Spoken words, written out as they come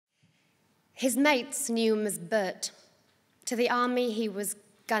His mates knew him as Bert. To the army, he was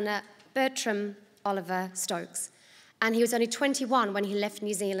gunner Bertram Oliver Stokes, and he was only 21 when he left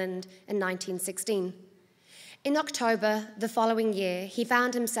New Zealand in 1916. In October the following year, he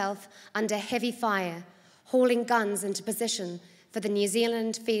found himself under heavy fire, hauling guns into position for the New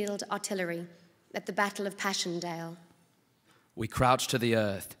Zealand Field Artillery at the Battle of Passchendaele. We crouched to the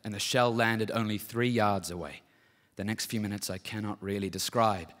earth, and the shell landed only 3 yards away. The next few minutes I cannot really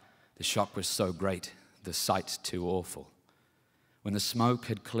describe. The shock was so great, the sight too awful. When the smoke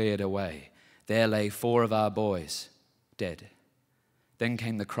had cleared away, there lay 4 of our boys, dead. Then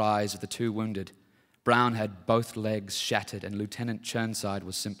came the cries of the 2 wounded. Brown had both legs shattered, and Lieutenant Churnside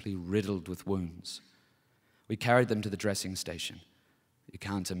was simply riddled with wounds. We carried them to the dressing station. You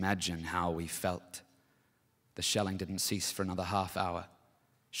can't imagine how we felt. The shelling didn't cease for another half hour.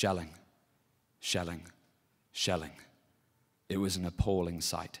 Shelling, shelling, shelling. It was an appalling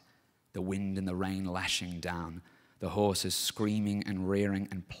sight. The wind and the rain lashing down, the horses screaming and rearing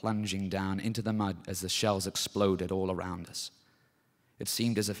and plunging down into the mud as the shells exploded all around us. It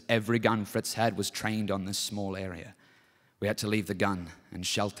seemed as if every gun Fritz had was trained on this small area. We had to leave the gun and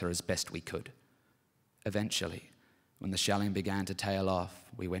shelter as best we could. Eventually, when the shelling began to tail off,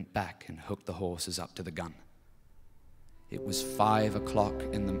 we went back and hooked the horses up to the gun. It was 5 o'clock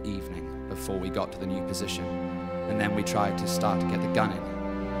in the evening before we got to the new position, and then we tried to start to get the gun in.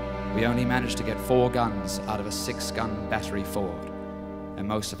 We only managed to get 4 guns out of a 6-gun battery forward, and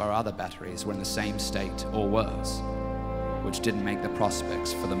most of our other batteries were in the same state or worse, which didn't make the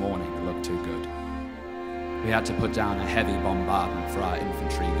prospects for the morning look too good. We had to put down a heavy bombardment for our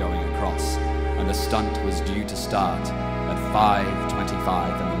infantry going across, and the stunt was due to start at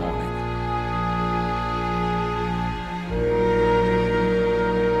 5:25 in the